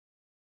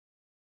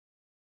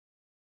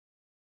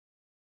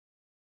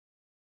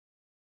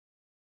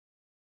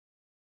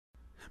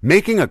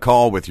Making a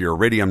call with your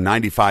Iridium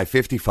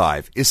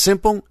 9555 is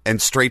simple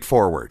and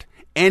straightforward,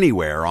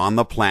 anywhere on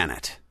the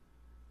planet.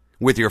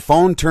 With your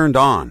phone turned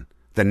on,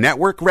 the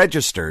network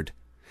registered,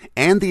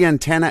 and the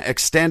antenna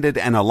extended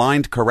and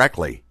aligned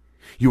correctly,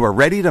 you are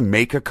ready to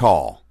make a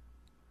call.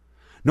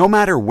 No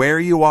matter where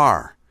you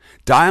are,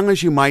 dial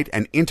as you might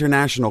an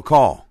international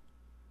call.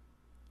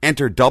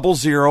 Enter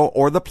 00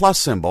 or the plus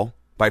symbol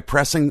by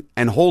pressing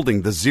and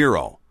holding the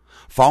 0,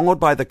 followed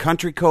by the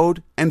country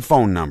code and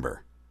phone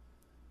number.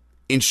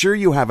 Ensure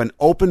you have an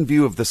open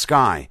view of the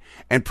sky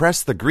and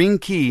press the green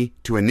key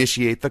to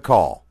initiate the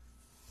call.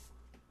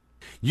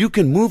 You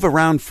can move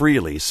around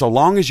freely so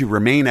long as you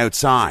remain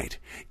outside,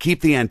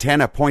 keep the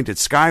antenna pointed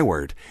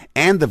skyward,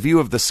 and the view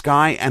of the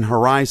sky and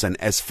horizon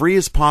as free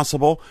as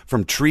possible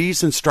from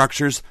trees and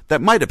structures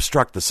that might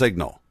obstruct the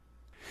signal.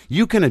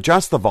 You can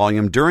adjust the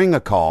volume during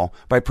a call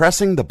by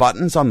pressing the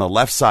buttons on the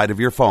left side of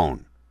your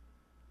phone.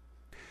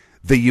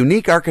 The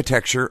unique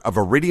architecture of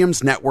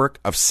Iridium's network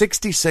of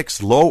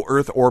 66 low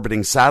Earth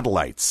orbiting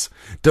satellites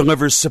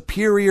delivers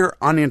superior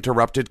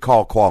uninterrupted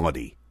call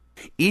quality.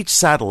 Each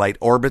satellite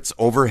orbits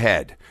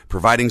overhead,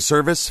 providing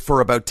service for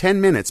about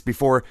 10 minutes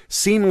before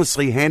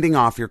seamlessly handing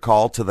off your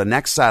call to the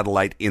next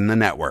satellite in the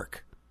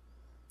network.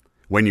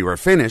 When you are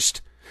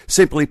finished,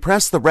 simply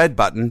press the red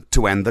button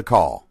to end the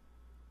call.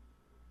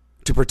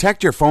 To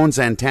protect your phone's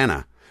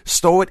antenna,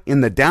 stow it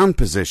in the down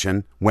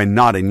position when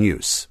not in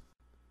use.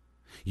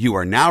 You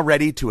are now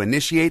ready to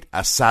initiate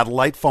a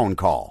satellite phone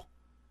call.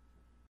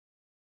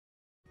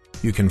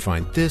 You can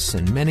find this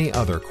and many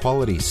other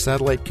quality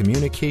satellite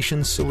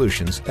communications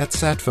solutions at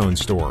SatPhone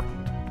Store.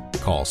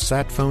 Call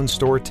SatPhone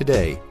Store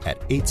today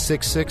at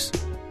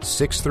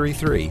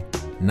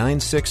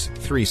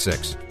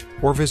 866-633-9636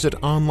 or visit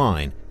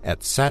online at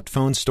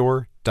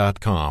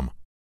satphonestore.com.